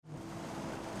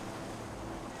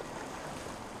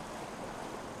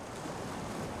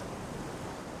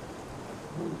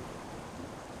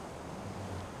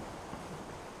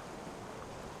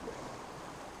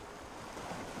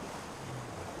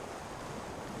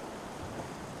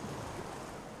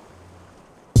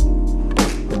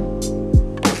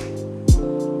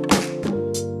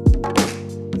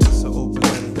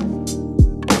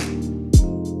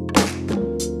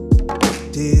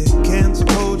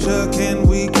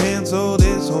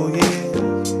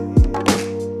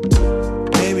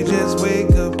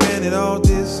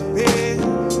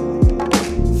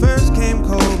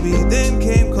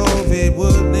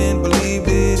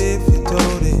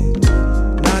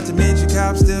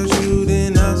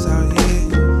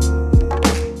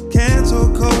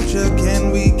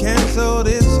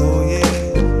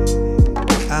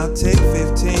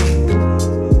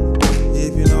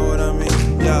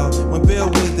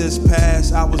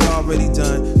this, I was already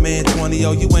done. Man, 20,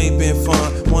 you ain't been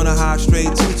fun. Wanna high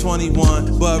straight to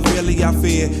 21. But really, I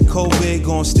fear COVID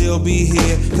gon' still be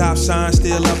here. Cop sign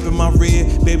still up in my rear.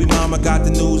 Baby mama got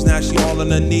the news, now she all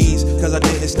on her knees. Cause I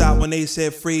didn't stop when they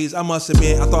said freeze. I must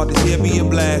admit, I thought this year be a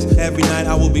blast. Every night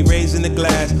I will be raising the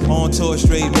glass. On tour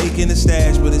straight, making a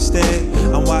stash. But instead,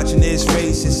 I'm watching this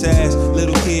racist ass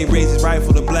little kid raise his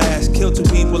rifle to blast. Kill 2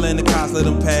 people and the cops let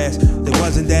them pass. They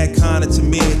wasn't that kinda to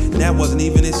me. That wasn't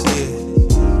even this year.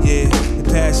 Yeah, the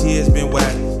past year's been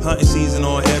whack. Hunting season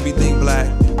on everything black.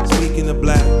 Speaking of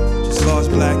black, just lost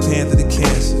Black Panther to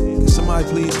cancer. Can somebody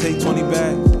please take 20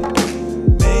 back?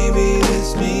 Maybe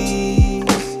this means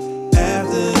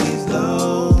after these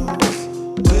lows,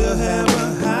 we'll have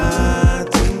a high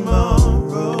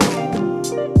tomorrow.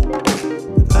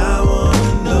 But I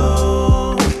wanna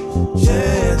know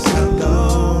just how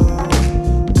low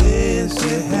this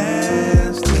year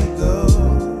has to go.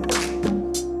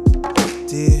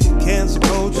 Dear cancel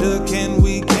culture, can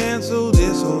we cancel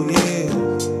this whole year?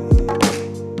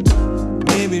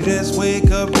 Maybe just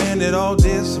wake up and it all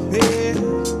disappear.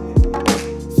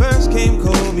 First came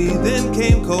Kobe, then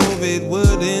came COVID.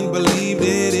 Wouldn't believe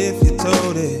it if you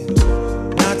told it.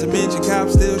 Not to mention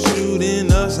cops still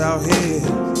shooting us out here.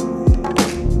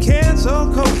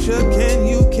 Cancel culture, can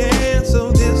you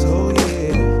cancel this whole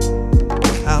year?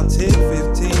 I'll take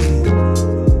 15,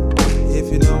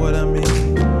 if you know what I mean.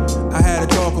 I had a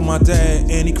talk with my dad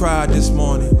and he cried this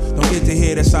morning. Don't get to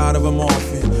hear that side of him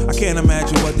often. I can't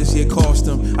imagine what this year cost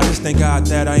him. I just thank God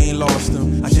that I ain't lost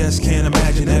him. I just can't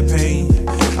imagine that pain.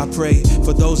 I pray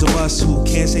for those of us who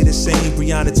can't say the same.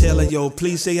 Breonna Taylor, yo,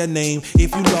 please say her name.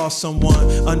 If you lost someone,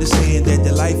 understand that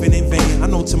their life ain't in vain. I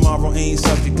know tomorrow ain't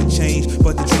subject to change,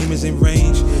 but the dream is in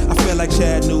range. I feel like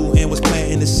Chad knew and was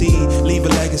planting the seed. Leave a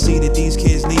legacy that these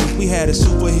kids need. We had a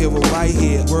superhero right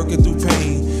here, working through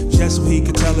pain, just so he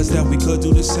could tell us that we could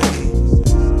do the same.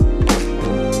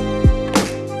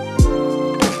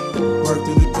 Work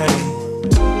through the pain.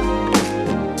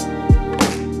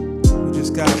 We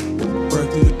just gotta work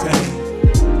through the pain.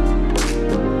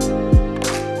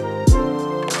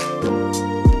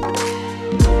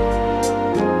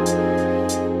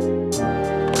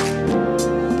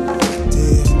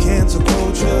 Dear cancel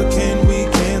culture, can we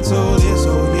cancel this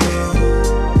whole year?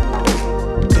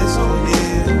 This whole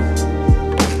year.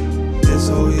 This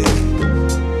whole year.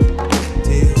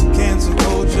 Dear cancel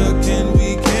culture, can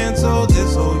we cancel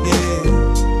this whole year?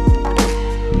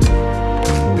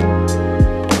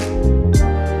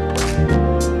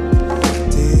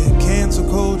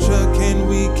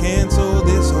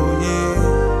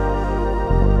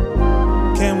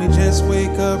 Just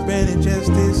wake up and it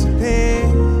just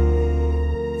disappeared.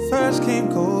 First came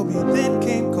Kobe, then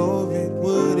came COVID.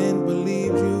 Wouldn't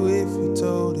believe you if you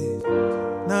told it.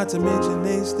 Not to mention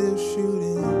they still shooting.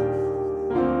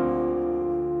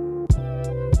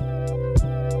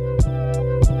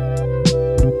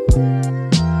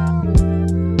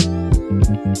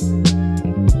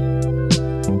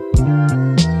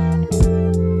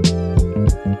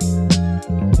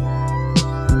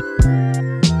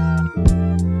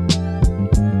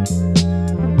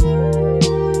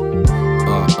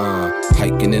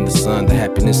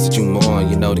 That you mourn,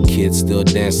 you know the kids still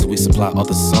dance, so we supply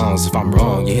other songs. If I'm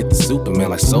wrong, you hit the Superman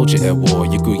like soldier at war.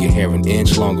 You grew your hair an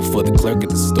inch longer for the clerk at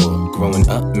the store. Growing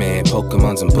up, man,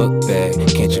 Pokemon's and book bag.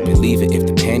 Can't you believe it if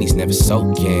the panties never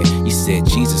soaking? You said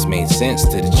Jesus made sense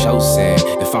to the chosen.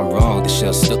 If I'm wrong, the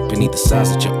shell stuck beneath the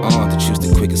size of your arm. To choose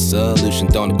the quickest solution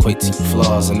don't equate to your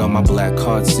flaws. And on my black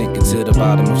heart sinking to the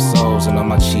bottom of souls. And on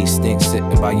my cheese stink sitting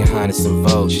by your highness and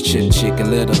vogue. You chip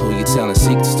chicken little, who you telling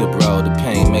secrets to, bro? The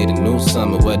pain made a new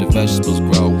summer where the vegetables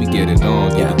grow. We get it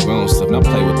on, get the grown stuff, now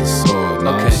play with the sword.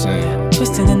 Know what I'm saying?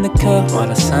 Twisting in the cup while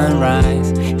the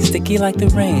sunrise, sticky like the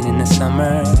rain in the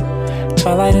summer.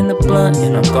 Twilight in the blunt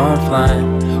and I'm gone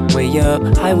flying. Way up,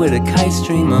 high with a kite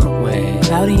stream away.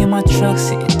 Cloudy in my truck,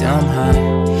 sitting dumb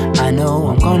high. I know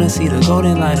I'm gonna see the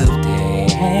golden light of day.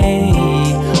 Hey,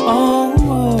 oh.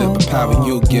 The power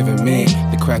you giving me,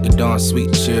 the crack of dawn,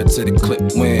 sweet cheer to the clip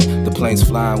wind. The planes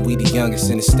flying, we the youngest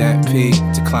in the stampede.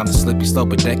 To climb the slippy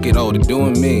slope a decade older,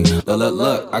 doing me.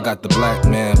 Look, I got the black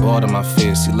man, bored of my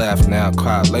fears. He laugh now,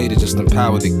 cry later, just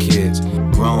empower the kids.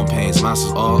 Grown pains,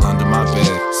 monsters all under my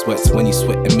bed. Sweats when you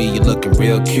sweating me, you looking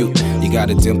real cute. You got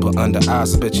a dimple under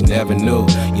eyes, I bet you never knew.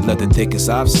 You love the thickest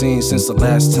I've seen since the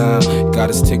last time. Got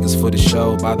us tickets for the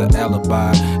show by the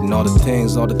alibi. And all the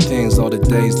things, all the days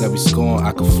that we scorn.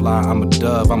 I could fly, I'm a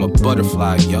dove, I'm a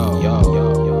butterfly, yo.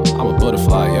 I'm a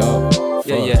butterfly, yo.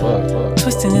 Yeah.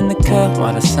 Twisting in the cup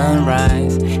while the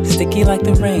sunrise, sticky like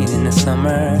the rain in the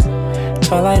summer.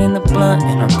 Twilight in the blunt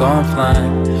and I'm gone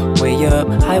flying. Way up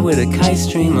high with a kite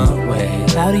stream away.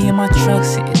 Cloudy in my truck,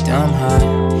 sitting dumb high.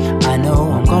 I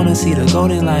know I'm gonna see the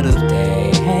golden light of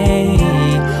day. Hey,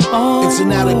 oh, it's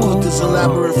inadequate, this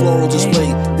elaborate floral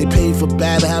display. They pay for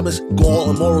bad habits, gall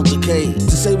and moral decay.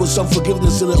 To say with some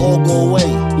forgiveness and it all go away.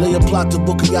 Lay a plot to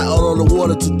book a yacht out on the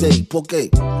water today. Okay,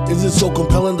 is it so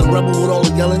compelling, the rebel with all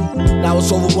the yelling? Now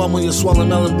it's overwhelmed when you're swallowing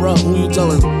melon, bruh. Who you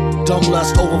telling? Dumb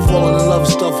lust, overfalling in love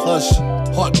stuff, hush.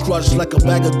 Heart crushed like a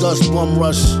bag of dust, bum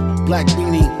rush. Black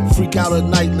beanie, freak out at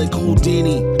night like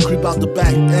Houdini. Creep out the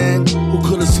back and who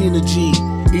could've seen a G?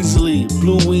 Easily,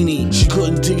 blue weenie. She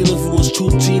couldn't dig it if it was too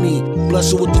teeny.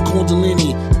 Bless her with the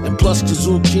kundalini and plus the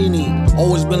zucchini.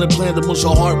 Always been a plan to mush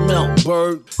her heart melt,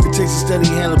 bird. It takes a steady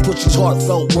hand to put these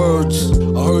heartfelt words.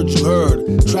 I heard you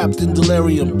heard, trapped in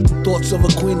delirium. Thoughts of a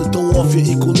queen to throw off your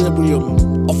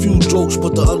equilibrium. A few jokes,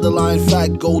 but the underlying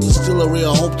fact gold distillery.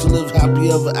 I hope to live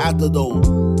happy ever after though.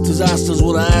 Disasters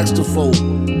what I asked her for.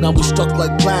 Now we stuck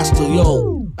like plaster,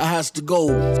 yo. I has to go.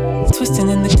 Twisting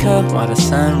in the cup while the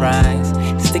sunrise.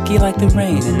 Sticky like the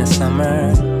rain in the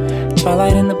summer.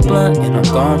 Twilight in the blunt and I'm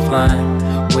gone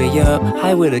flying. Way up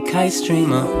high with a kite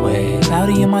stream away.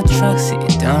 Cloudy in my truck,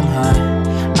 sitting dumb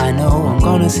high. I know I'm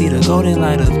gonna see the golden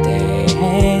light of day.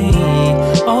 Hey,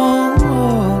 oh,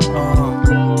 oh,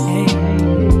 oh, hey.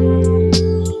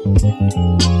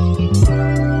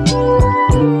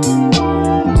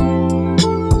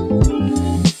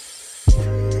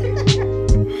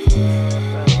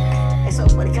 It's so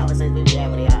funny conversation we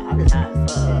have with I'm just hot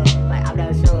as fuck. Like, I'm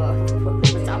not sure what we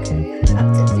was talking. I'm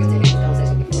just used to hearing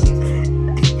conversation before.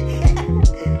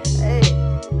 Hey.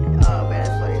 Oh, man,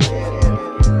 that's funny. Yeah.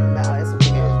 Nah, that's some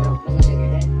big ass dope.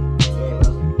 Yeah,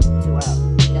 bro. 2 hours.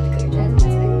 You got to cook your dress?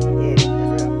 Yeah.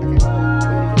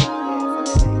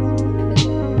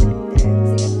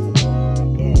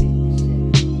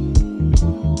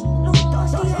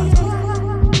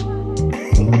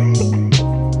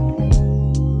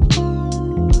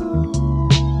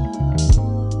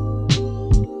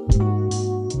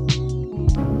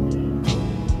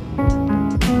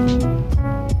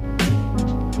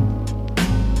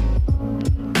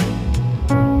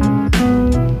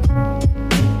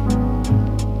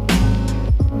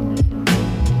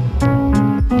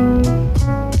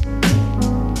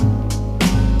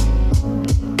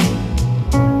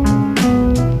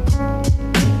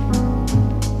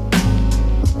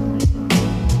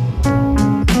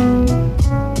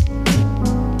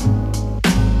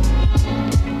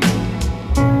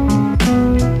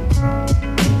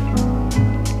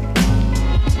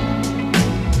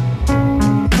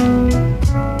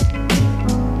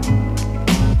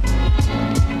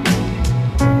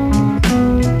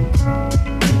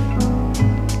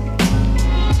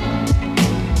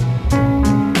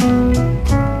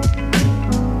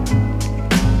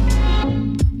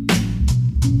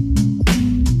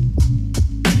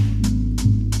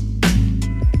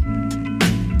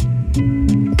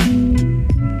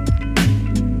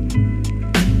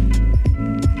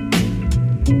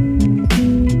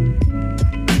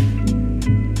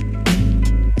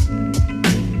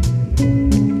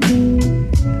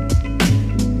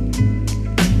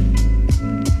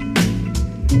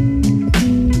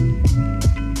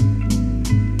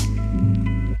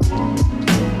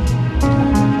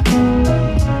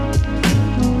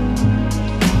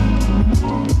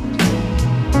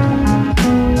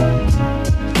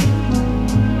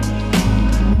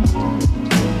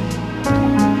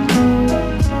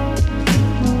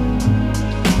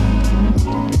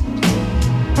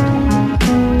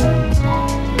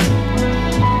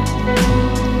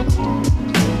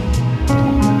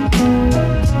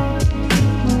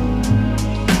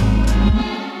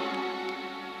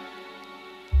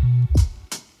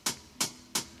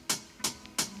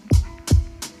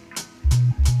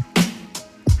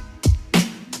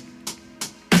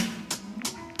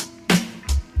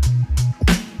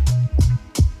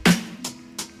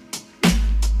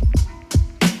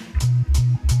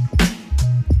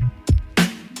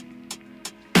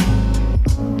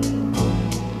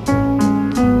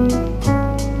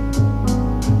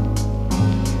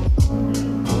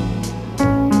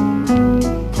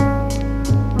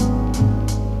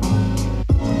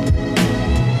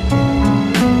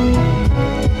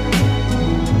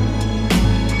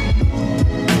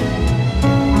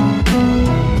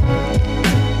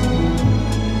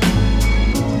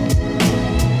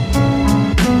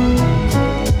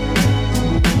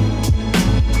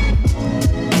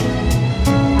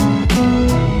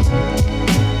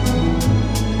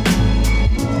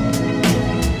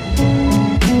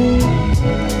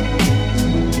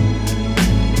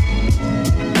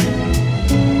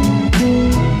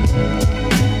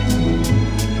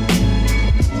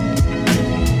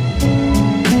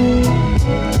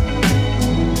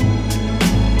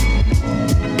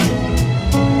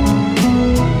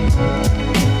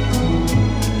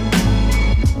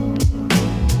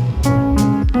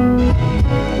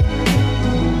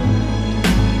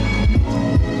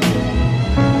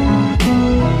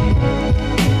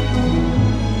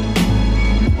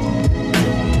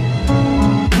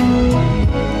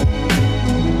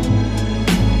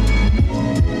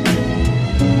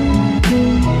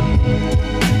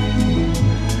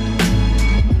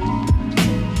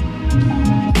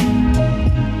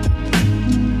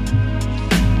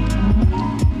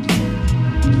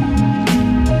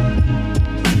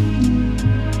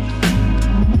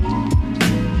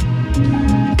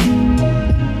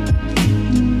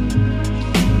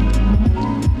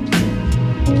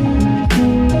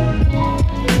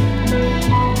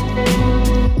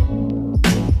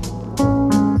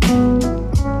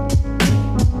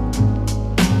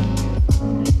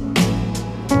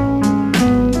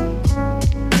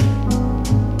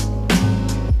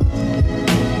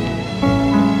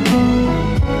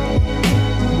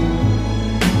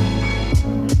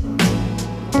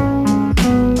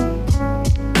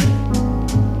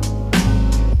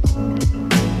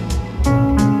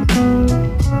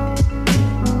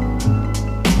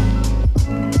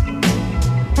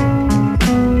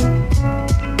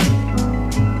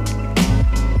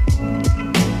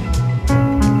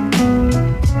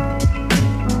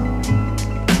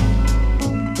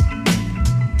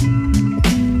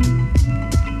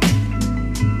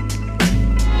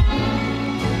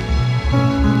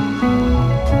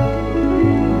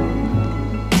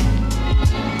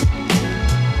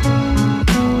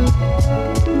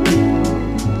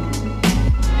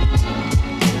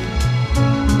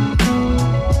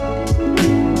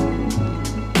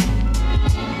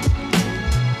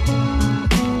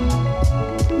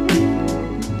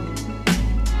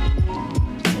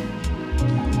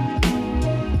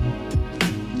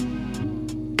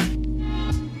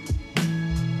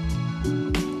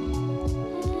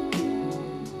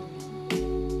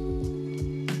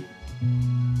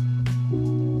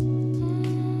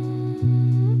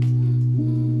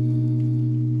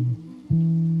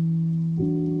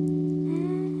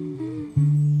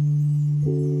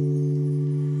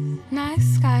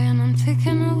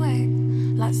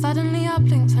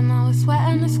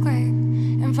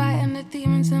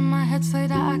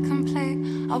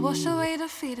 I wash away the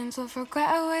feelings of regret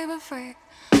away with free.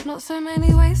 Not so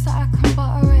many ways that I can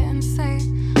butter it and say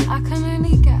I can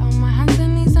only get on my hands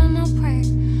and knees and I'll pray.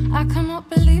 I cannot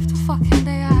believe the fucking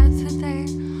day I had today,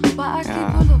 but I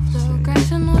keep all of the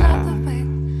aggression all out the way.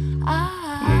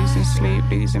 Losing sleep,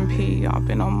 losing pee, I've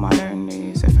been on my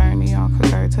lonelies. If only I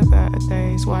could go to better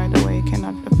days. Wide awake in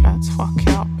at the flats, fuck it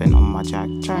up. Been on my Jack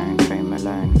Jones, fame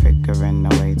alone, figuring a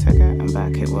way to getting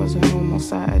back. It was a normal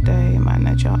Saturday,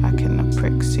 manager acting a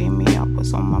prick. See me up,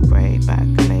 was on my break, back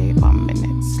late, 1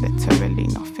 minute, literally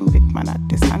nothing. Big man had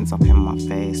his hands up in my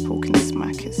face, talking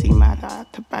smack. Is he mad? I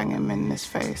had to bang him in his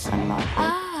face. And like,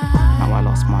 now I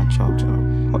lost my job.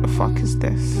 What the fuck is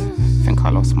this? Think I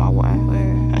lost my wife,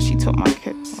 and she took my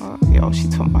kids. Yo, she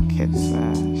took my kids.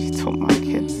 She took my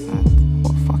kids.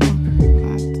 What fucking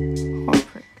prick, what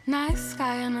prick. Night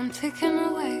sky and I'm ticking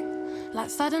away. Like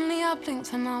suddenly I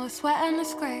blinked and I was sweating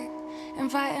it's grey.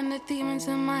 Inviting the demons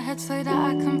in my head so that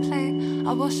I can play.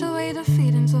 I wash away the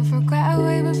feelings of regret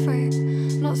away with free.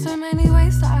 Not so many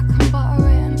ways that I can butter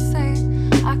it and say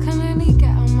I can only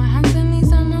get on my hands and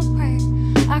knees and I'll pray.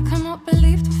 I cannot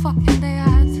believe the fucking day I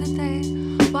had today,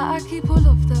 but I keep all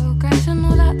of the aggression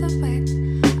all at the bay.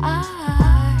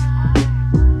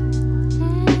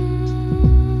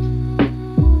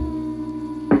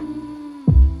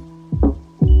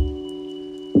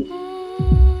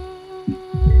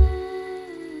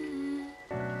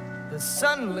 The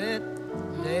sunlit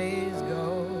days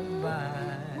go by.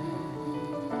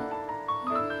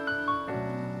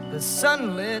 The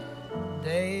sunlit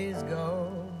days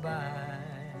go by.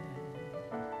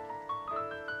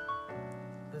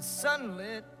 The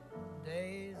sunlit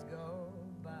days go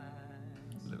by.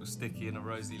 A little Sticky and a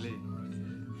Rosie Lee.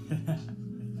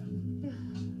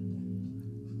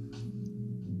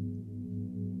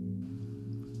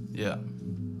 Yeah.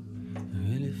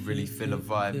 Really feel a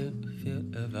vibe.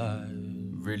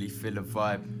 Really feel a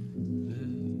vibe.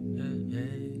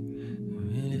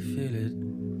 Really feel it.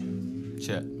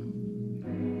 Check.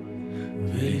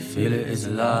 Really feel it is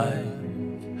alive.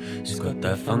 She's got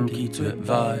that funky twit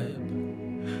vibe.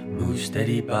 Move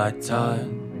steady by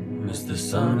time as the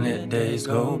sunlit days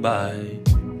go by.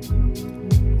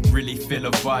 Really feel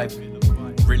a vibe.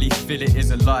 Really feel it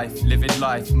is alive. Living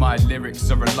life, my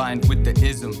lyrics are aligned with the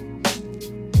ism.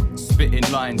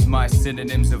 Spitting lines, my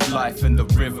synonyms of life and the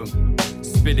rhythm.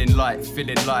 Spitting light,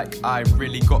 feeling like I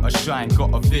really got a shine,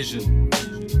 got a vision.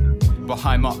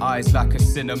 Behind my eyes like a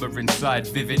cinema inside,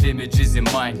 vivid images in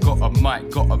mind. Got a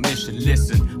mic, got a mission,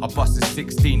 listen. I bust a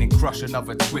 16 and crush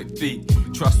another twit beat.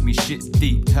 Trust me, shit's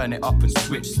deep, turn it up and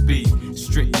switch speed.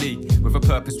 Strictly, with a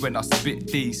purpose when I spit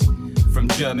these. From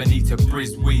Germany to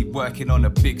Brisbane, working on a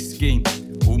big scheme.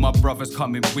 All my brothers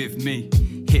coming with me.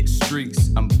 Hit streets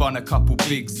and bun a couple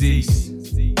big Z's.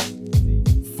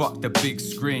 Fuck the big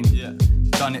screen.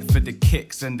 Done it for the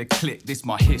kicks and the click, this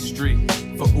my history.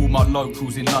 For all my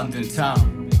locals in London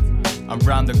town. And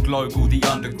round the globe, all the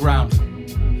underground.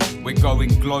 We're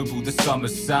going global, the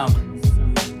summer's sound.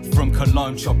 From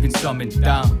Cologne, chopping something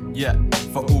down. Yeah,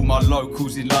 for all my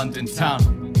locals in London town.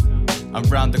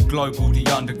 And round the globe, all the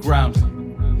underground.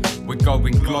 We're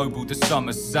going global, the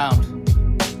summer's sound.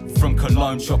 From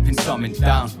Cologne, chopping something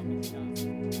down.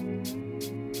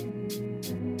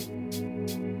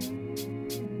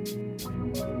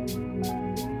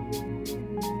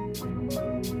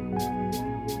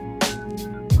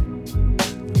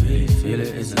 Really feel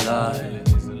it is alive.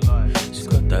 She's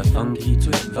got that funky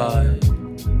twit vibe.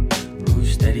 Move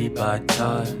steady by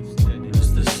time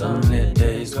as the sunlit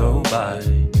days go by.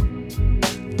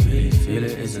 Really feel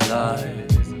it is alive.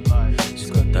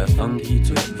 She's got that funky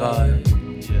twit vibe.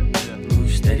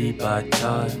 Move steady by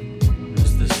time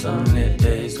as the sunlit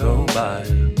days go by.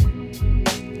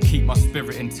 Keep my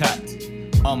spirit intact.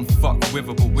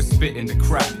 Unfuckwithable, we're spitting the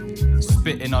crap.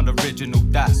 Spitting unoriginal,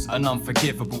 that's an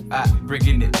unforgivable act.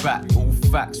 Bringing it back, all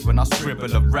facts when I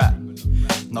scribble a rap.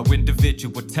 No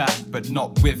individual tap, but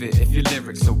not with it. If your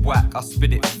lyrics are whack, I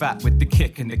spit it fat with the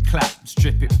kick and the clap.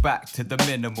 Strip it back to the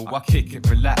minimal, I kick it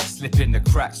relaxed. Slip in the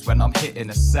cracks when I'm hitting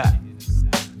a sack.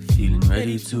 Feeling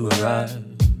ready to arrive.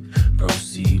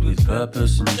 Proceed with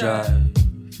purpose and drive.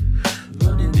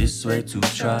 Running this way to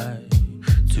try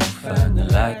to find the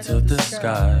light of the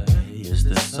sky. As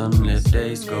the sunlit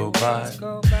days go by.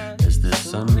 As the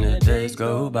sunlit days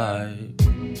go by.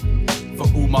 For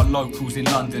all my locals in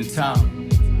London town.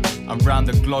 And round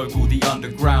the globe, all the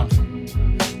underground.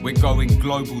 We're going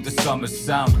global, the summer's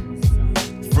sound.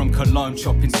 From Cologne,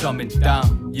 chopping something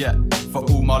down. Yeah, for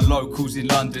all my locals in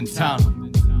London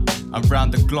town. And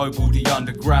round the globe, all the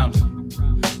underground.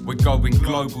 We're going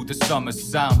global, the summer's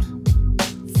sound.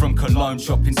 From Cologne,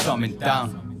 chopping something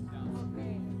down.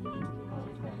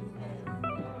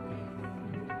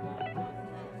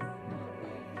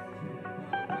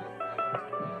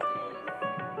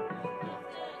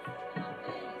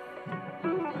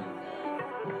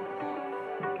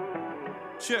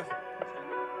 Yeah.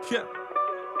 Yeah.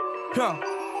 Yeah.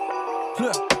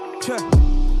 Yeah. Yeah.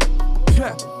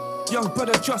 Yeah. Young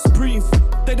brother, just breathe.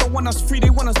 They don't want us free, they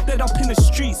want us dead up in the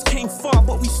streets. Came far,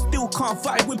 but we still can't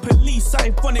fight with police. I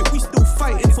run it, we still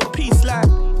fighting for peace. Like,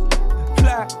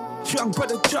 young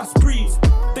brother, just breathe.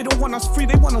 They don't want us free,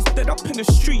 they want us dead up in the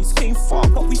streets. Came far,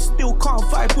 but we still can't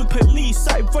fight with police.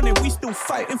 I run it, we still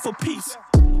fighting for peace.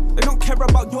 They don't care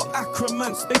about your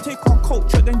accrements. They take our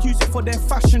culture, then use it for their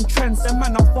fashion trends. Them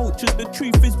man are vultures. The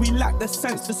truth is we lack the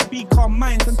sense to speak our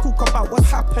minds and talk about what's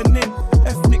happening.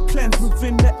 Ethnic cleanse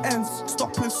within the ends.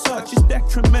 Stop and search is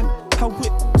detriment. How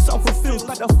it self-fulfills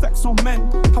bad effects on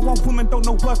men. How our women don't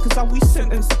know workers, how we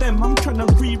sentence them. I'm trying to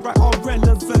rewrite our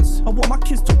relevance. I want my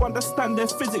kids to understand their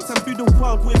physics and view the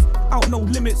world without no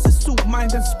limits. It's all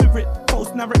mind and spirit.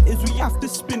 False narratives, we have to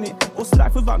spin it. What's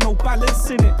life without no balance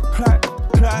in it?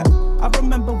 I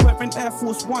remember wearing Air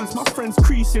Force Ones, my friends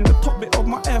creasing. The top bit of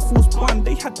my Air Force One,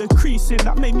 they had the creasing.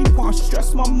 That made me want to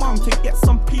stress my mum to get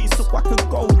some peace so I could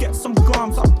go get some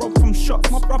grams. I broke from shots,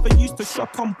 my brother used to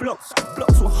shop on blocks.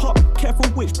 Blocks were hot, careful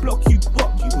which block you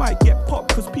block. You might get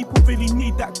popped, cause people really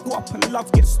need that guap and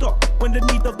love gets stopped. When the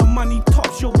need of the money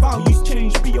tops, your values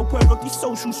change. Be aware of these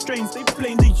social strains, they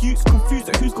blame the youths, confused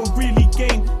at who's gonna really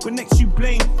gain. When next you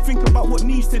blame, think about what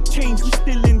needs to change. We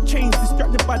still in chains,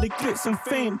 distracted by the glitz and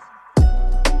fame.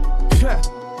 Yeah,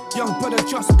 young brother,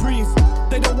 just breathe.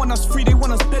 They don't want us free, they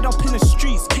want us dead up in the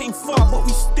streets. Came far, but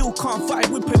we still can't fight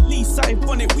with police. I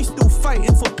run it, we still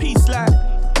fighting for peace. Like,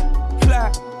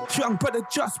 young brother,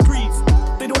 just breathe.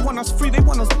 They don't want us free, they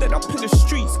want us dead up in the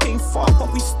streets. Came far,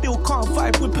 but we still can't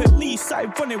fight with police. I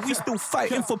run it, we still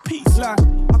fighting for peace. Like,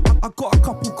 I got a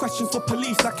couple questions for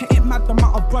police. Like, it ain't mad the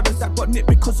amount of brothers that got nipped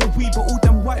because of weed, but all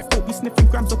them white folk be sniffing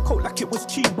grams of coke like it was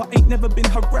cheap. But ain't never been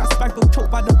harassed, bagged or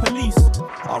choked by the police.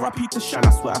 R.I.P. to Shan, I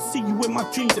swear I see you in my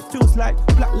dreams. It feels like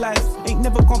black lives ain't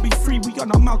never gonna be free. We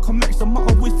on our Malcolm X, the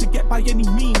motto is to get by any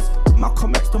means.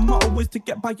 Malcolm X, the motto is to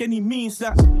get by any means.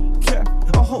 That, yeah,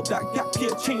 I hope that gap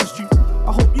year changed you.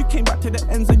 I hope you came back to the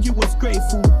ends and you was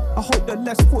grateful. I hope the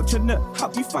less fortunate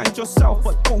help you find yourself,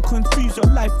 but don't confuse your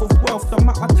life with wealth. The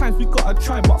amount of times we gotta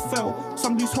try but fail.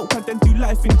 Some lose hope and then do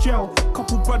life in jail.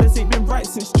 Couple brothers ain't been right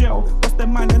since jail. Lost their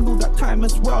mind and all that time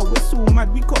as well. We're so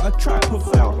mad, we gotta try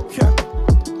prevail. Yeah.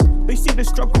 They see the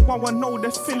struggle, while I know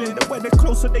they're feeling that where they're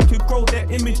closer they could grow their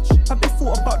image. Have they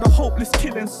thought about the hopeless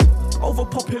killings?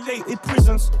 Overpopulated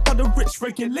prisons, how the rich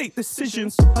regulate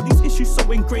decisions. Are these issues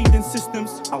so ingrained in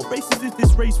systems? How racist is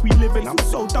this race we live in? I'm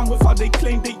so done with how they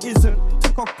claim they isn't.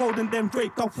 Took our gold and then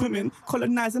raped our women.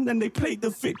 Colonized and then they played the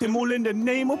victim, all in the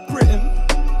name of Britain.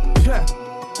 Yeah,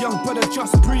 young brother,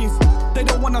 just breathe. They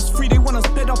don't want us free, they want us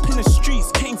dead up in the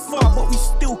streets. Came far, but we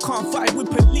still can't fight with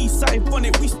police. I run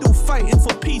it, we still fighting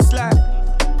for peace. Like,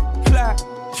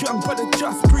 young brother,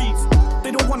 just breathe.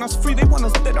 They don't want us free, they want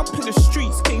us dead up in the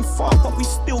streets. Came far, but we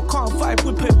still can't fight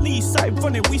with police. I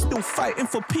run it, we still fighting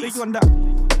for peace. They on that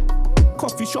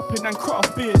coffee shopping and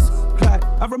craft beers. Like,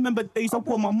 I remember days I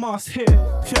wore my mask here.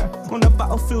 Yeah, on the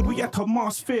battlefield we had to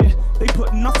mask fear. They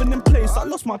put nothing in place, I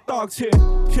lost my dogs here.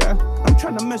 Yeah, I'm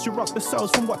trying to measure up the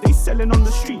sales from what they selling on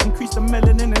the street. Increase the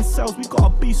melanin in cells, we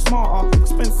gotta be smarter.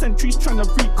 Spend centuries trying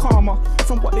to read karma.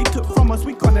 From what they took from us,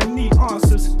 we gonna need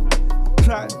answers.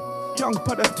 Like, young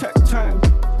brother, tech time.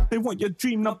 They want your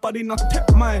dream, nobody not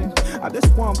tech mine. I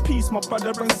just want peace, my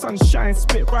brother and sunshine.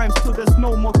 Spit rhymes till there's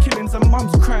no more killings and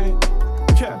mums crying.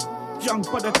 Yeah, young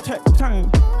brother, tech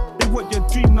time. They want your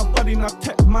dream, nobody not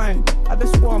tech mine. I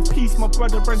just want peace, my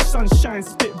brother and sunshine.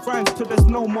 Spit rhymes till there's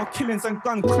no more killings and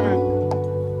gun crime.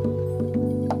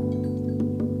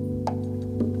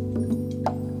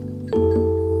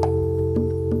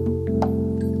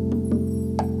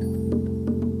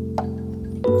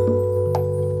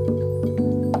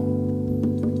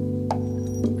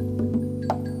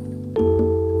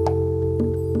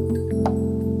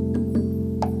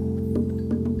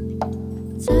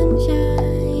 Sunshine.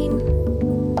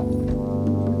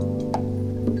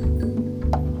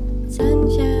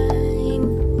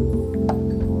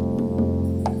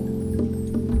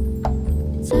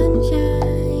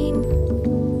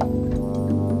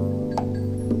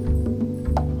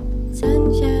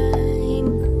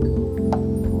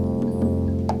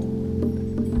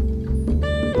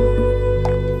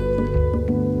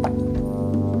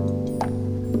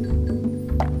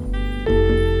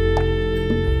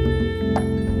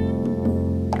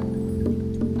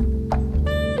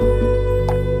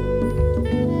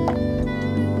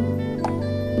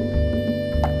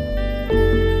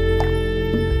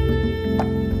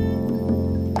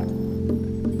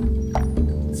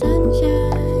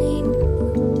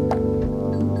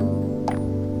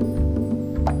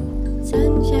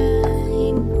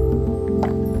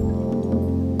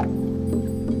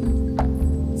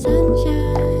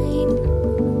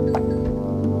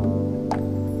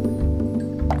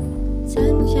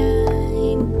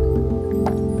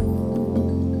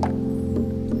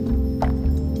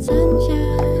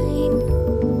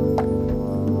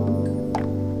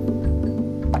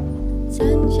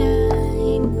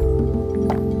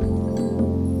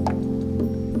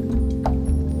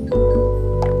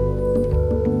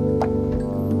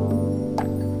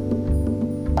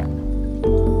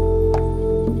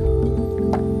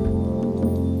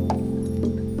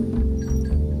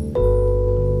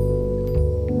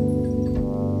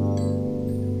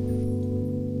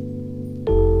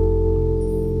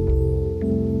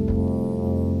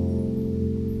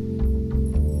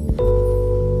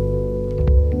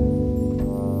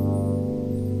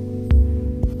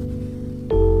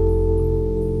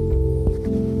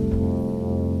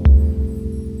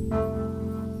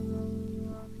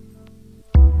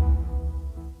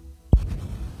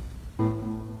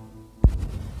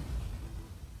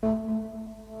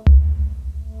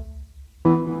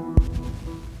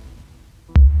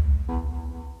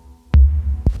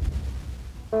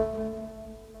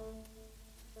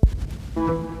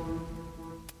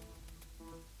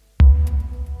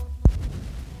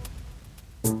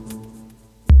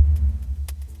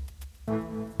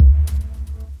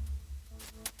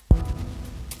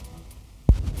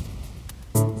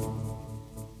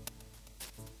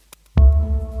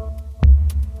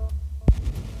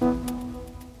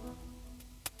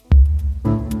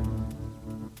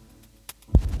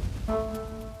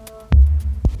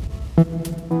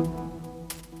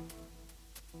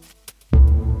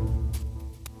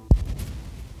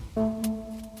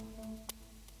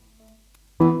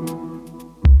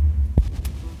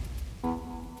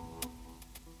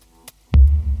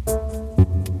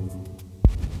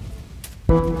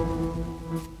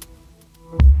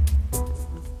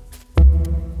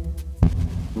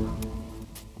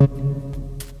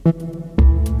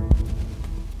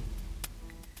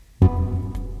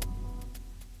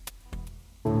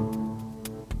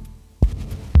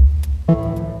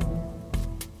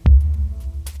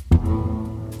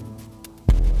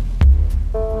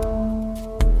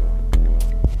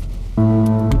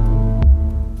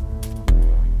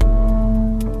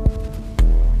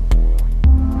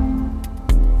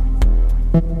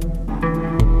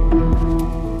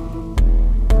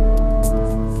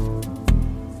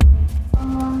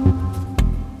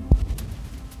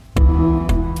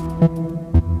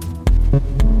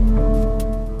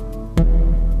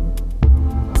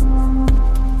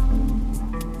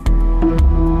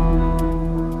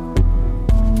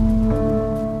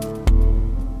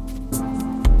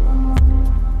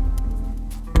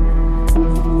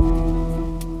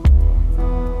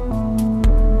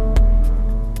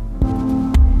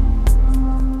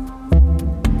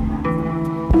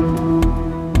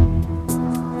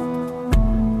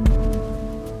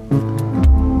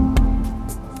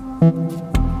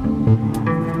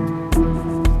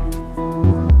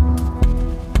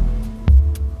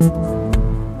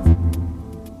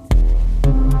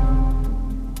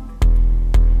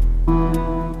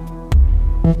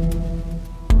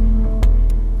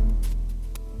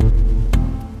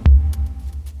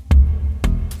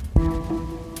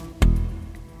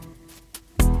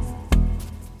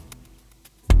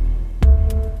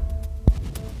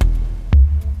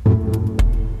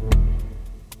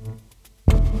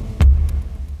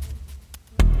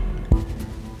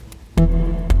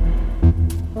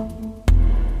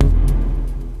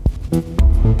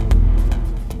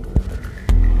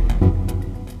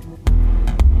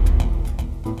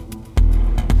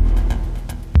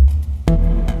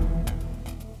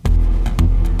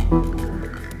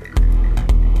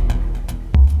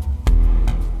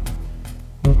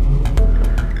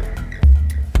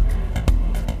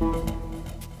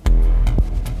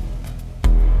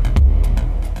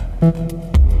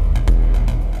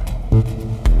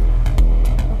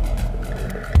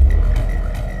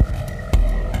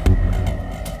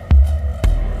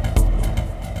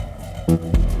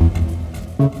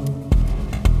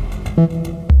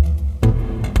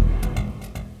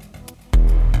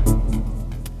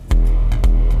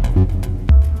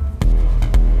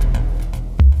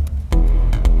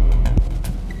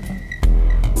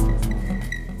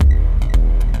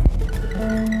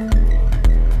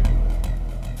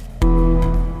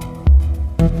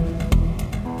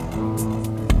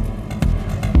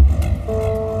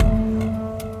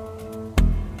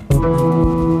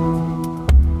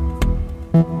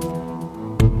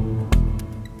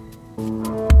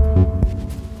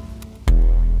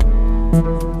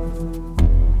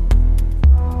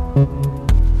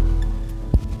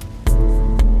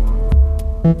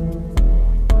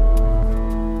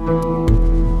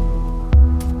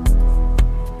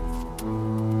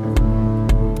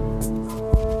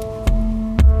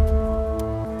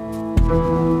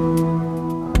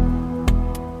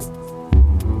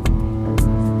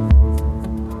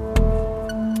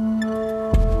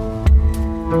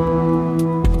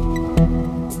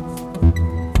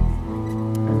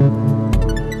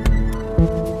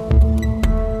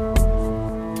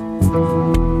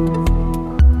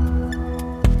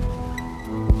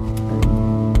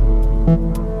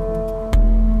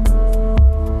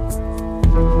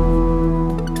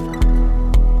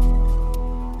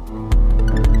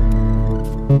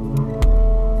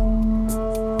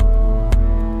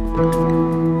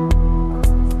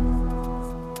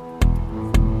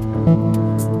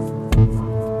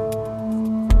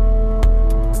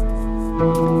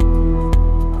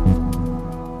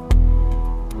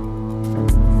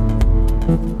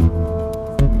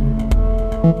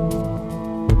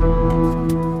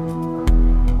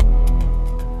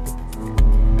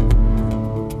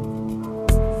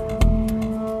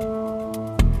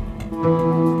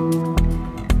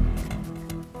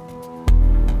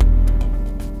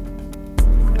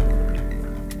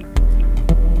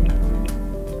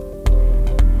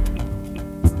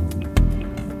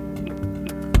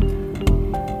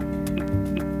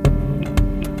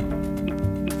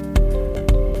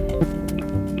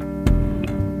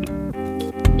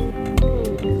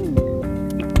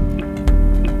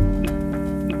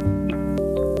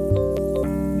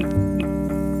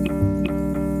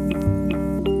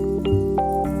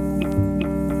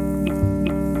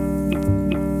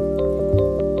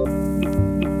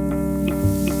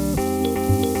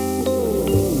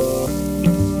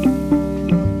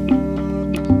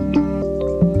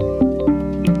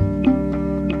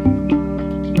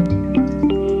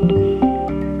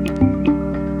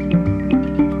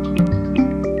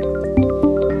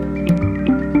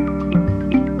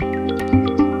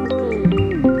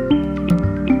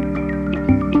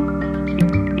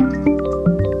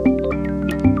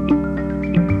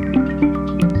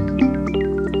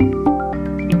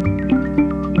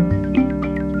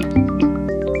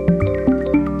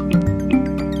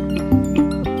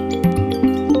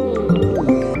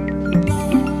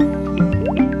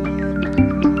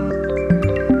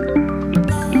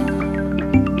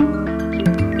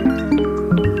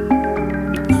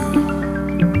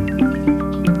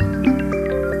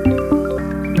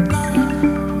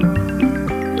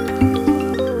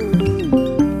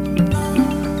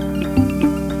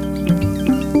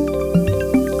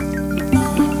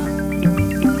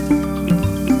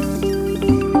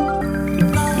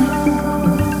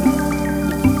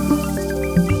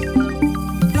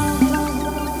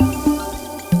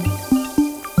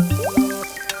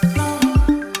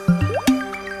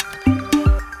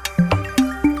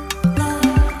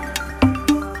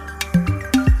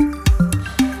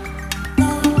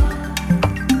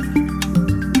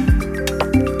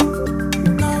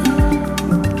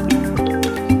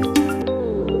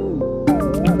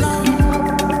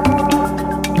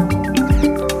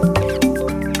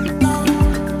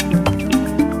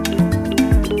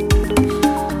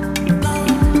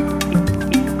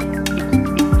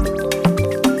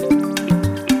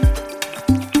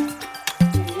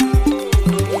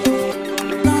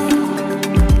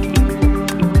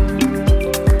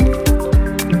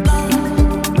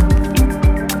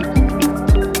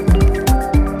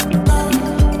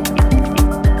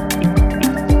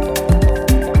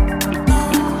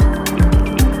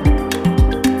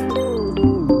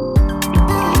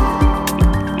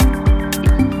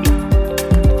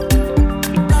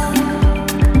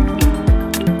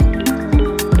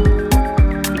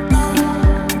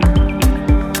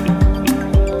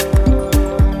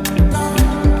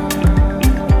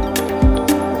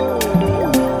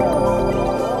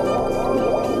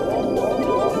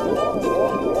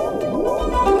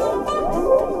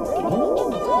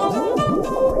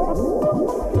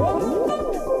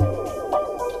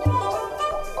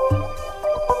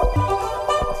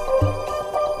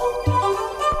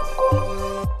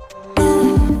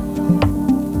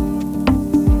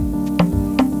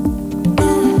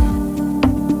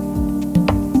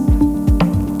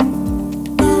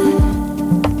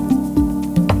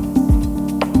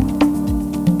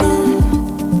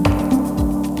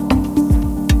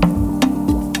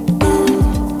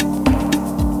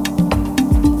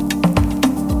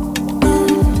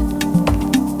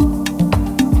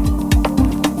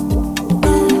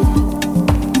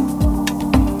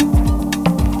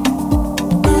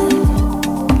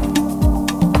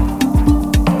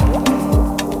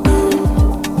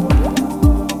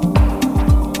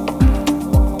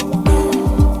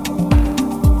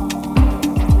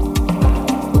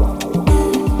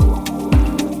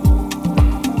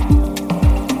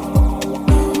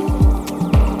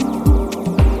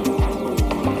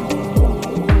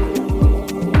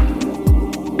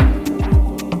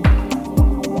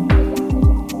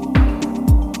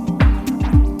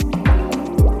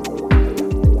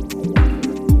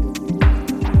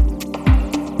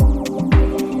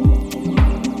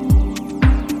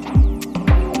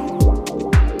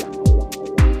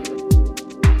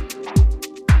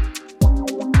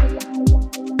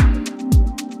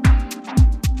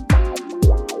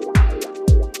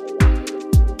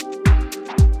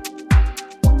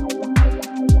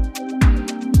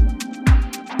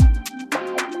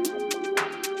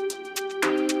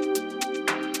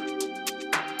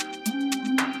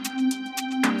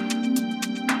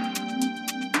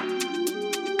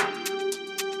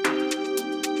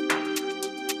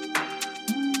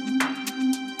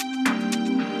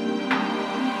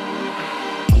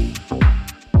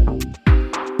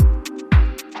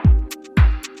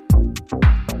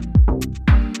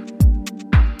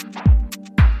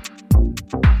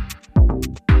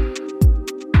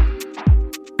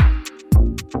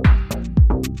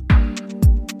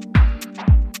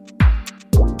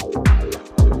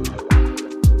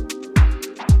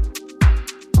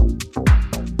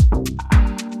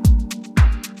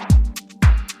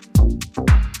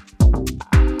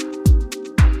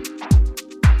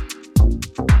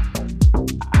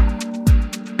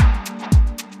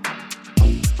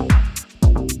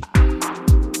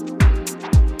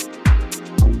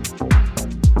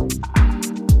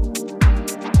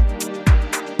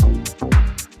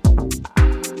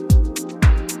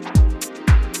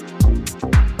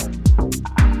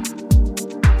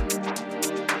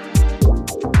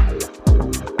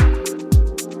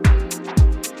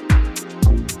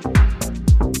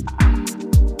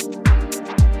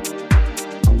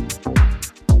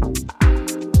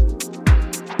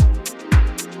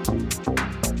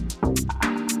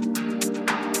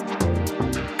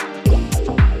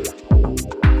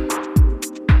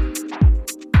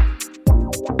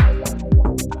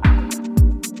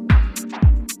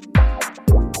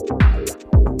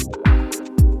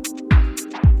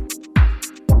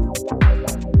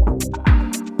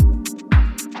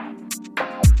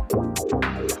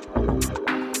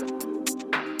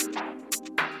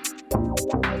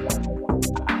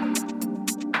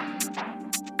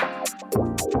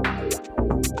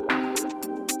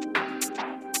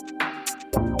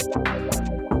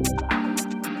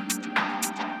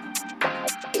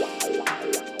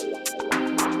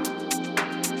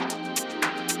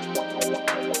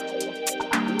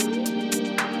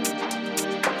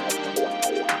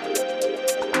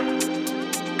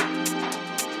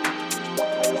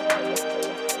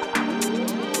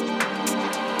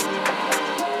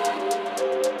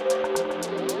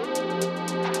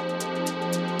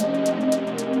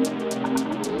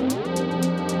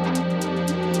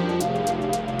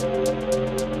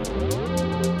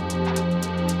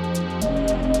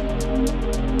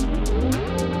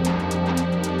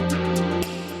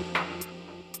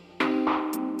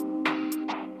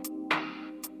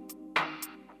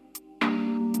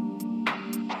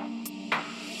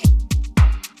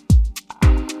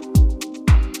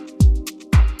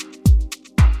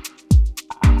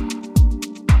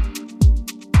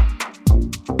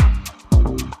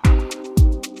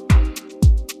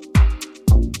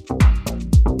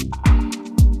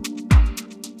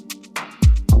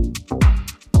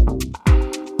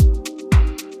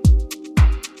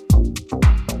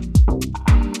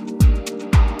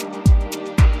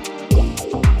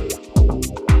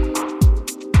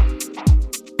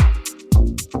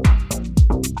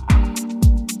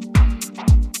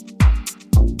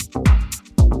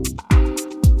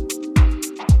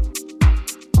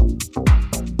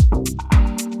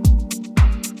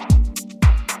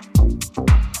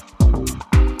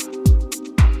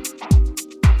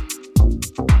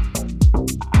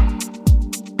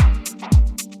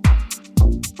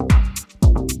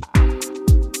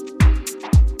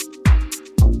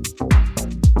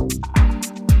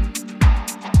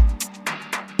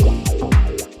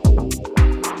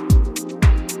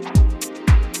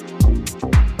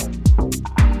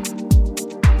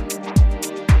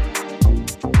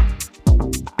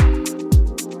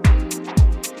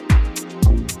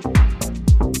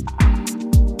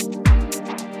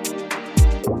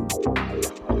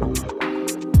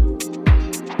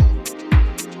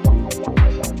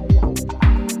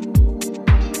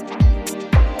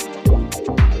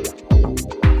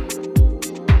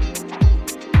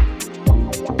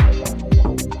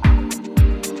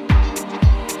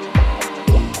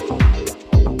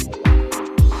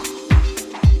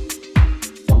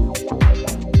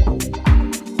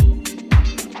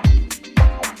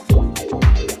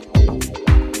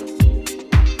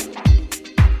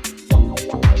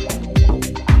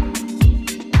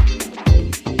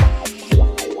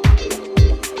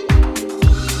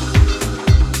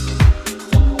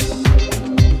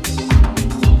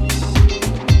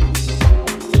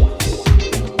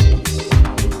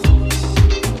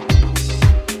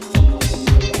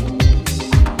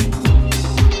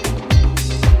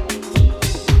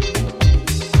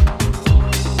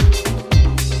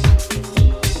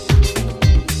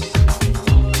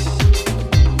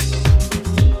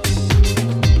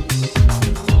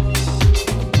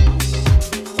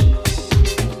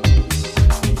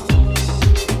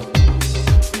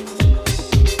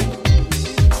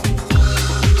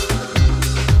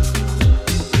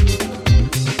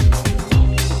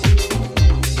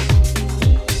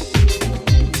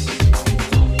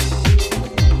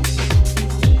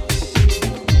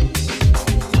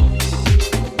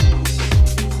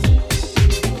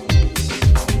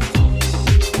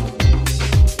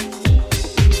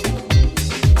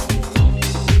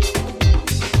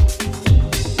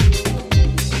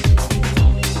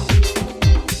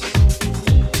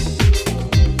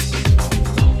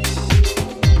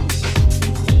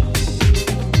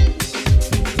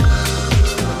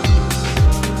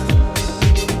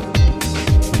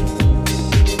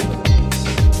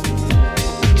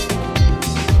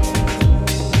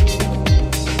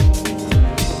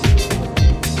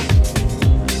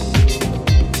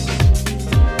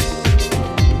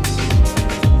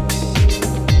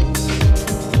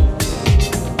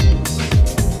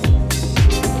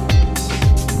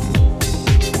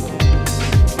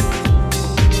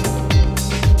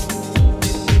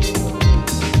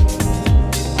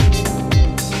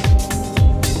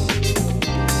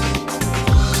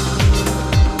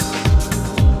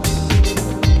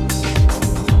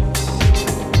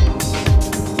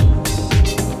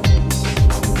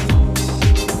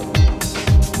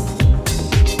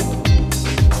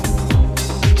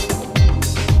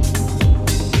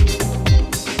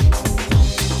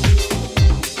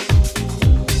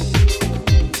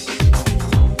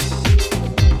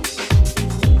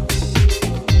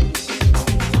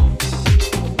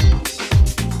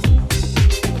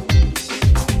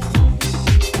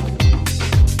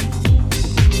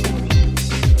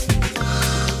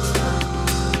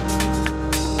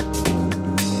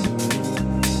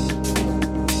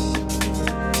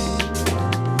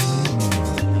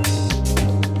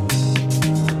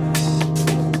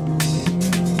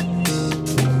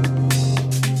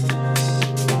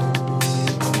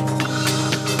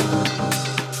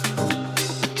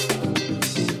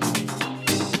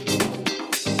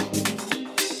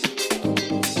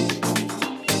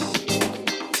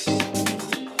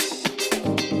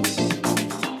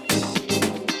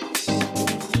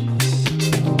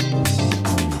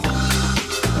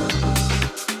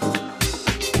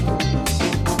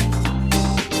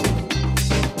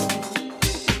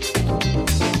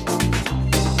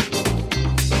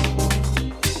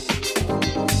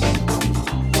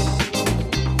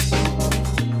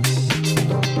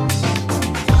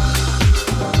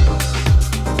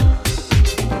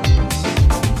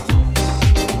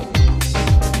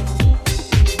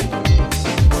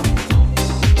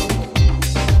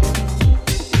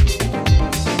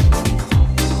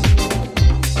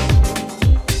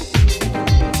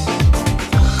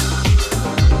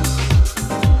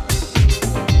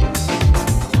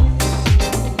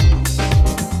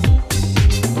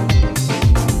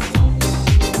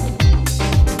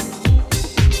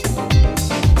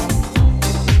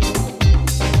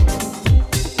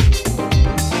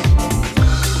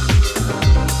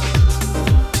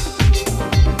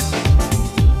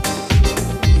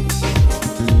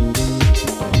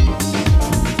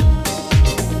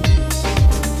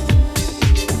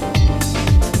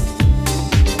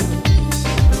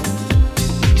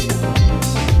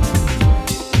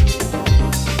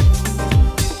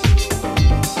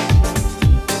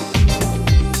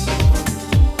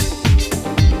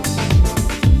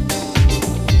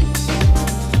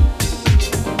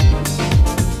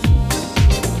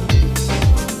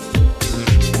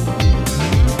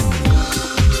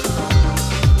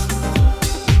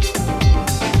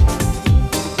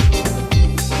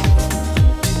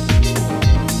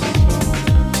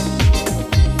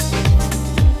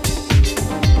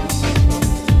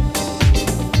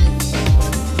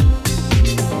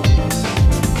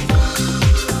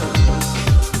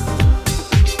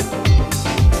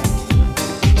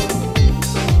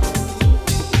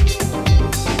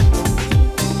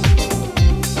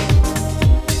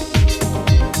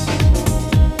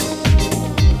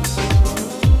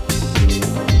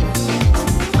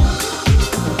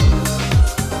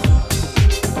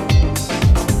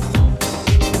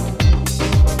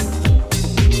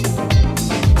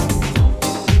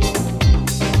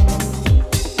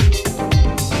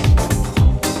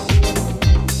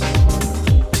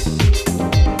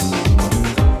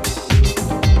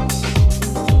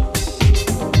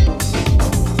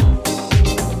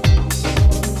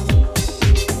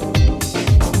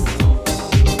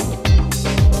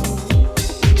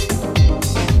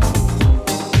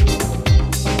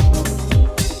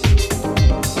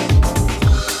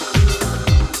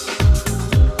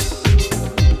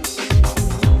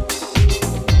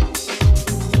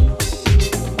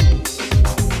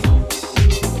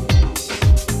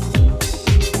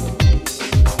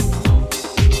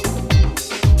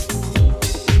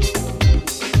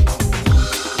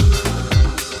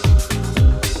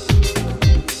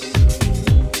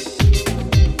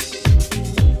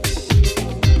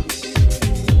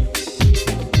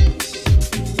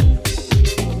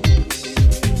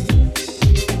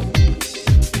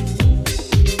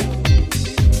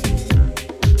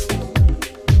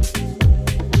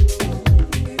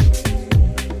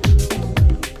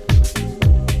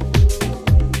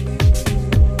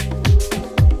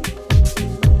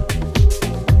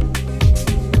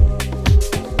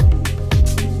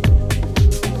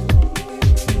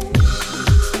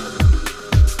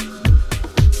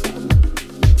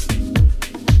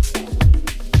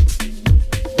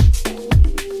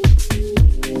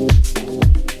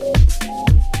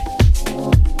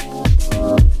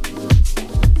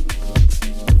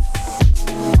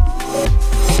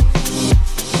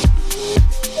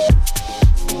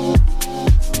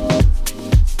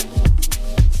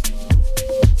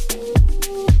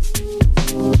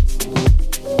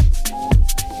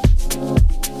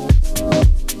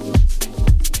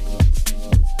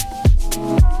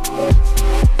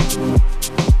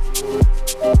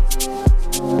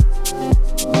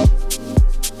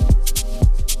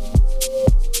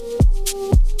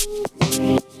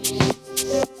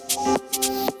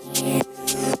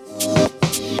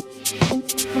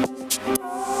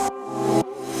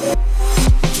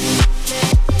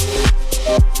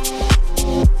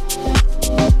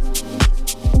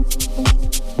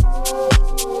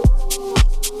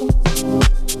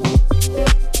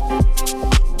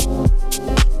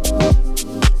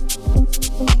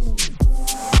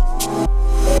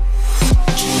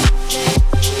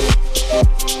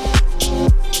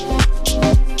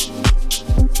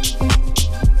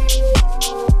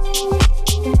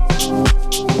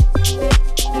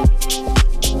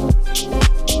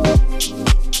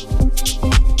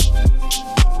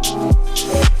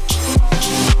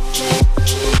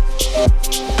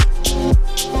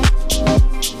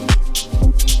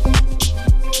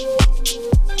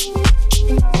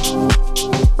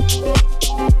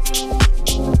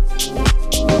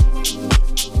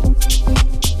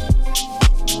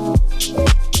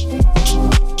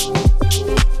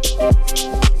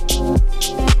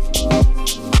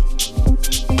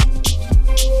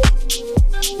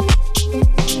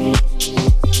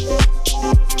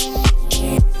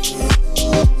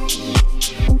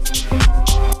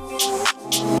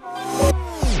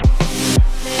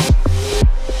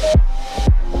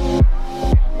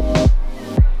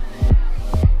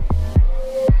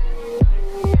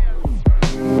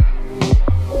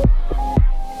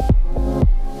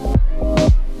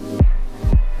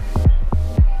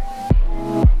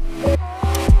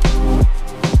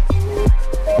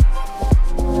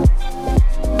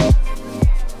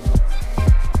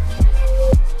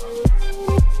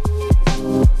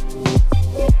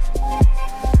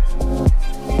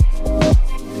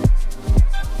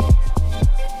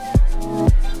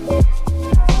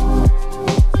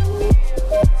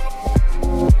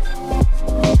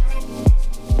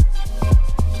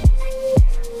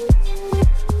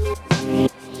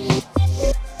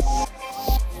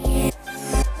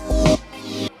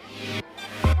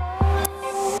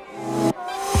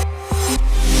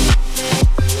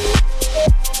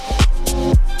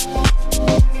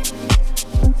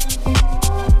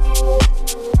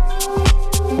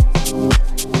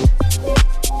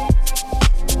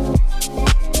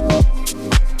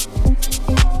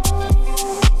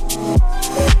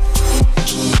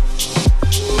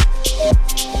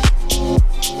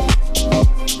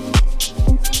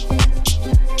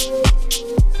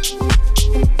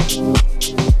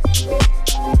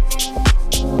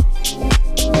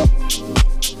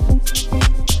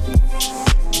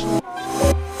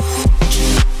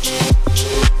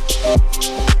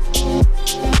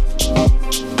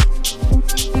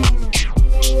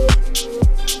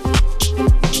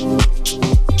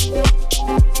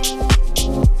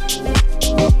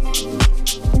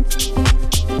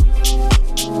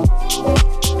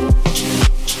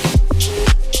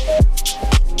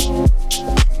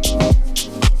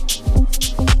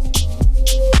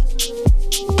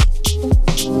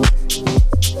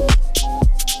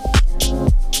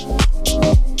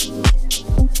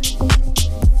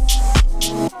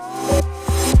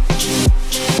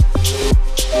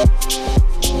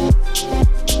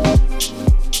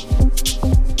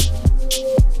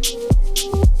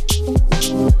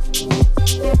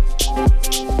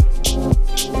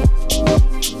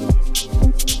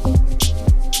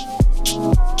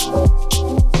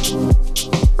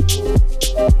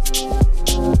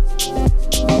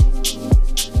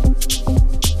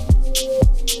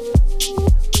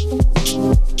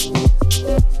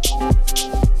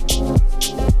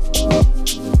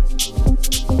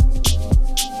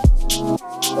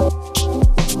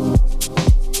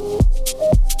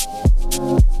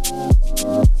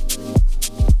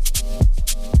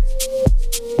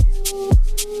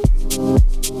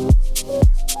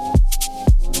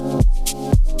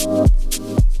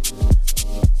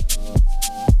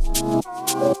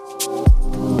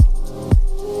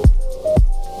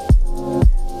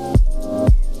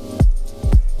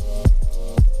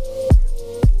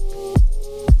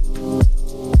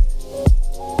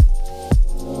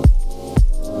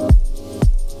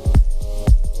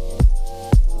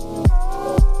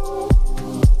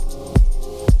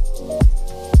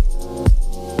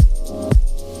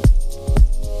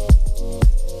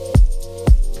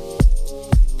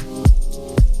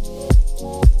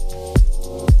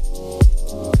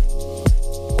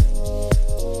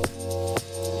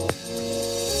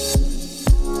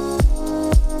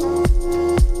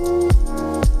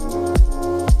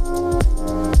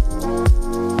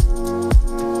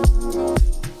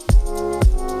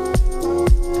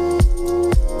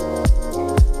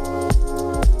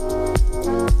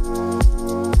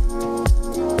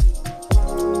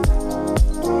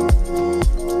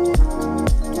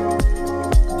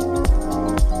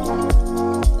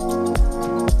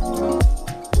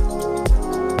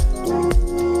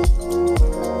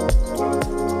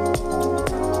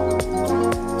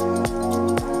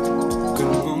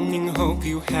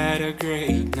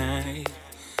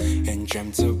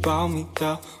 about me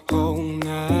the whole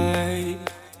night.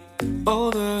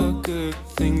 All the good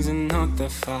things and not the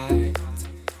fight.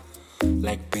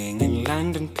 Like being in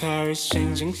London, Paris,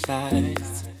 changing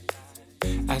flights.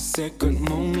 I said good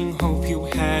morning, hope you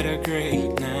had a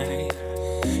great night.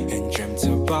 And dreamt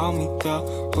about me the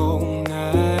whole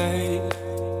night.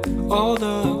 All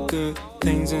the good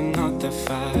things and not the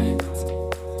fight.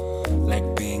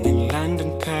 Like being in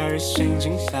London, Paris,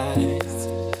 changing flights.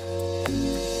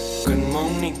 Good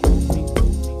morning,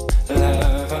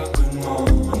 lover, good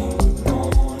morning,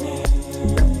 morning.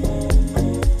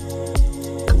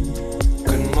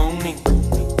 Good morning,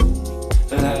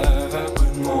 lover,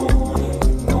 good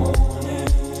morning, morning.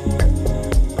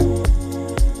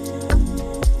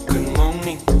 Good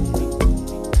morning,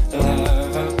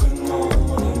 lover, good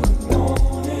morning,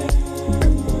 morning.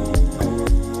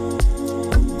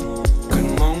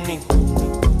 Good morning,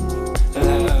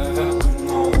 lover, good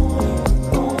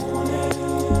morning, morning.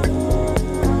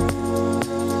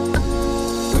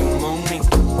 Good morning.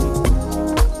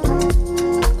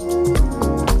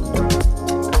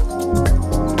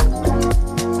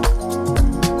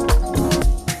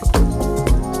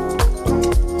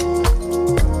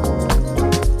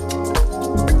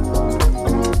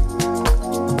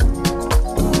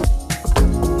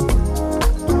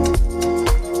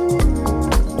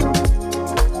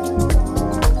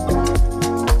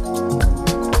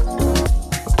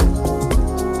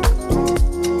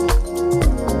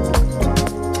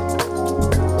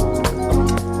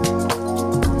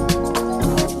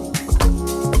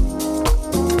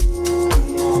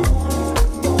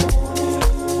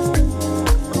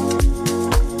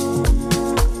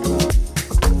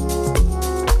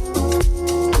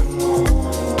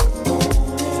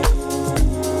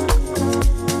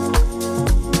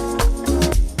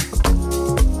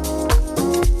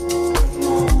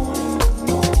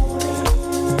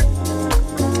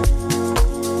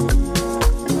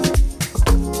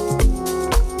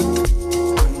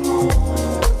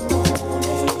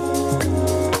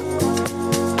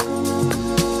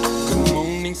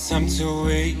 Time to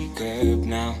wake up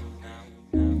now.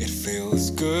 It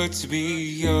feels good to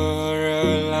be your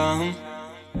alarm,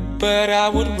 but I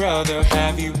would rather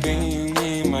have you being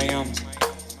in my arms.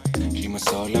 Rima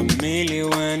sola mili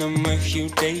when I'm with you,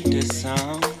 date the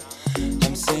sound.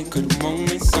 I'm saying good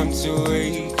morning, time to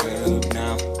wake up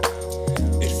now.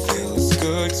 It feels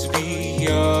good to be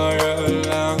your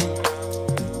alarm,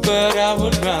 but I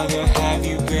would rather have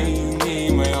you being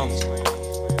in my arms.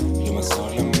 Rima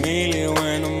sola mili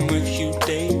when I'm with you,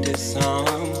 date the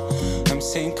sound. I'm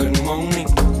saying good morning,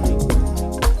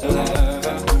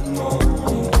 lover, good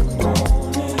morning,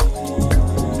 morning.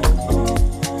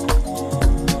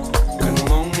 Good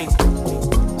morning,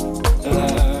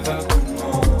 lover, good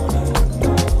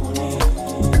morning, morning.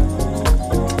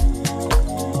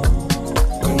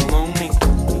 Good morning,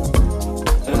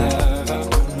 lover,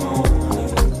 good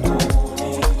morning,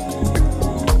 morning.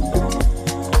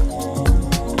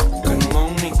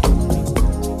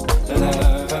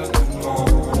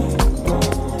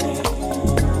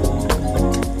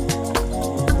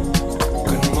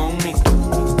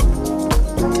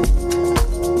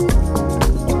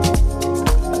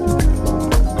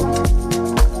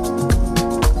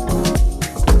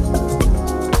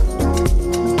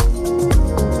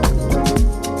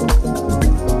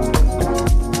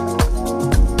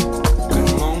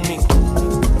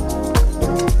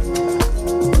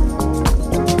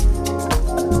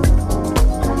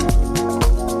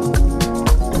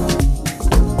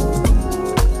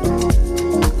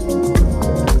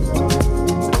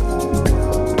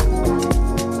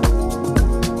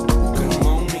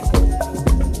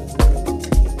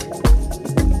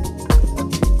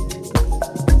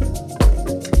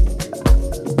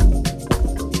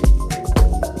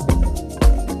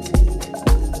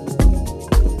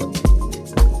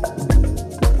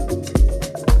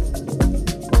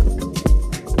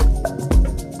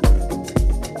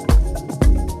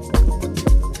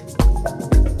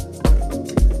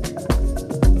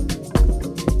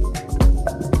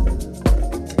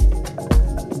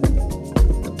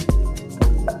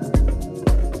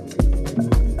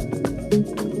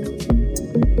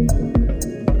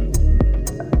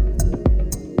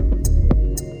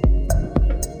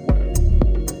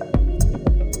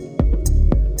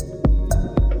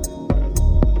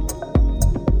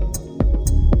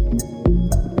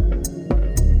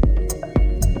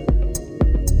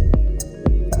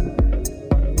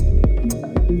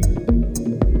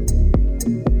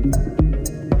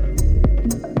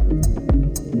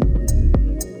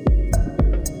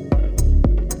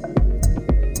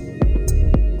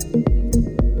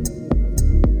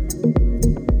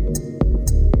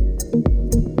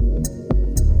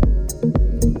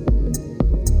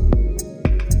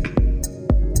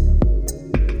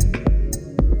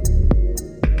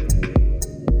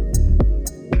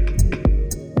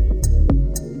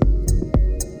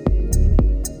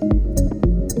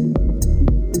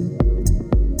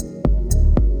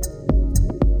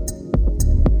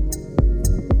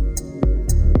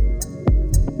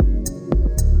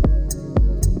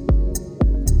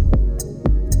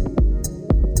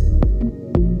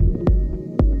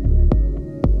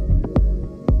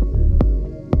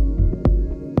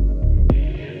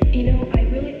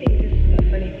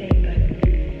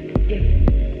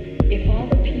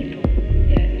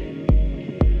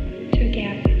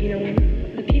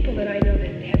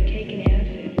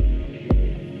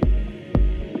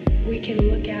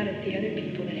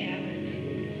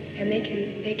 And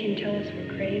they can tell us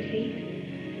we're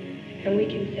crazy. And we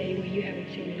can say, well, you haven't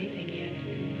seen anything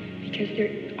yet. Because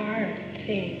there are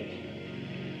things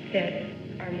that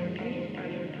are more beautiful.